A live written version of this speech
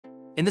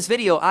In this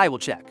video, I will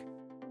check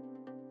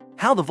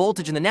how the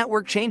voltage in the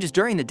network changes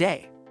during the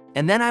day,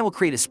 and then I will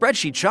create a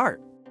spreadsheet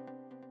chart.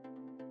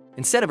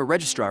 Instead of a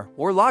registrar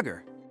or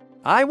logger,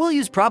 I will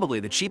use probably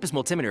the cheapest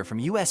multimeter from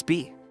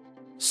USB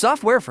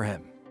software for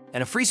him,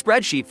 and a free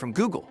spreadsheet from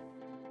Google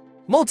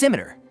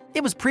Multimeter.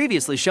 It was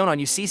previously shown on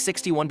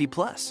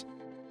UC61B+.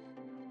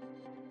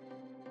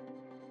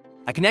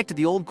 I connected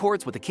the old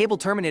cords with the cable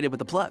terminated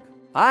with a plug.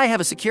 I have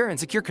a secure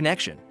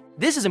connection.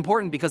 This is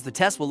important because the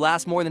test will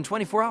last more than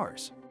 24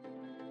 hours.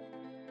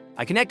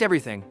 I connect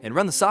everything and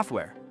run the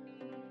software.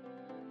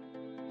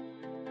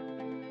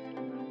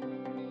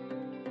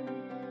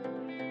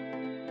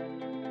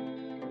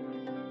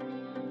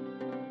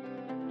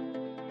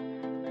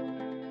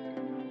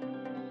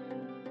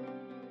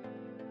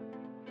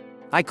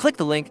 I click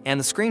the link and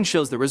the screen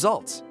shows the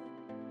results.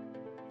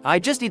 I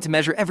just need to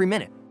measure every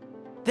minute.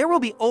 There will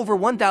be over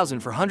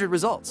 1,400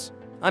 results.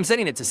 I'm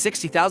setting it to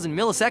 60,000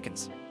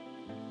 milliseconds.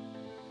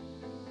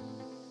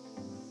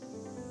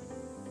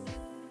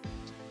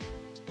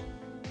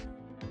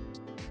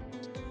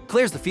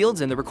 Clears the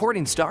fields and the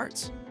recording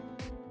starts.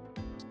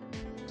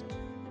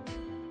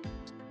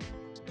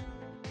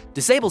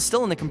 Disable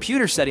still in the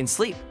computer settings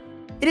sleep.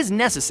 It is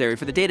necessary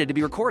for the data to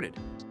be recorded.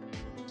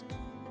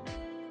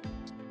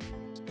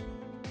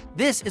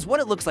 This is what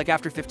it looks like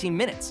after 15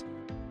 minutes.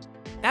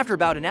 After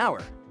about an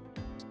hour,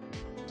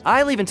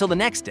 I leave until the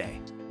next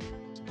day.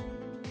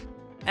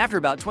 After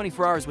about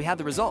 24 hours, we have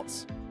the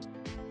results.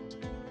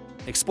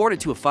 Export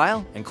it to a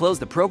file and close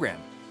the program.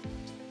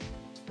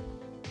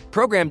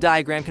 Program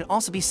diagram can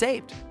also be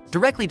saved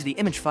directly to the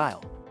image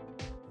file,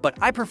 but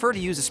I prefer to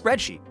use a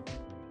spreadsheet.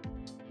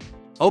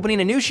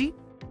 Opening a new sheet,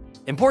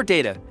 import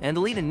data, and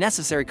delete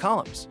unnecessary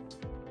columns.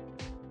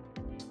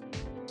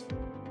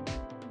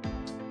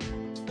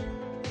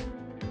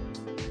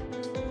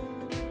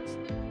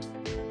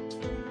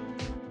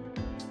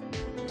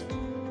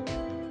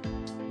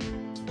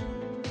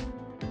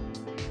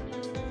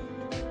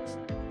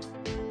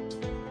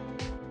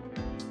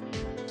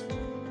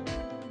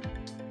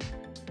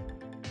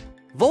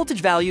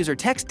 Voltage values are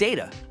text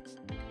data.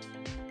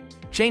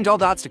 Change all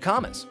dots to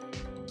commas.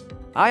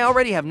 I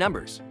already have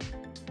numbers.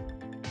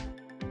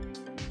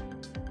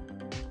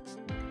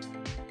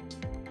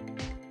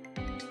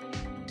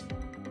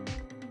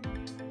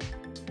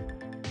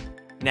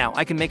 Now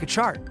I can make a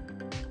chart.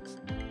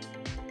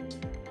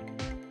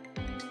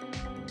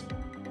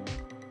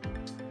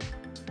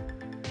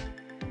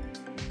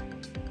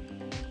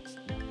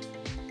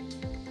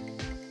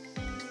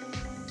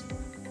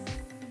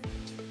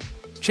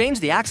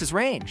 Change the axis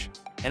range,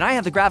 and I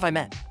have the graph I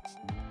meant,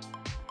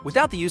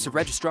 without the use of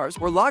registrars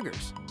or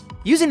loggers,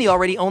 using the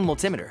already owned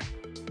multimeter.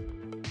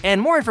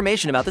 And more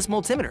information about this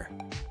multimeter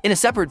in a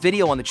separate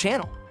video on the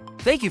channel.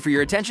 Thank you for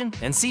your attention,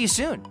 and see you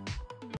soon.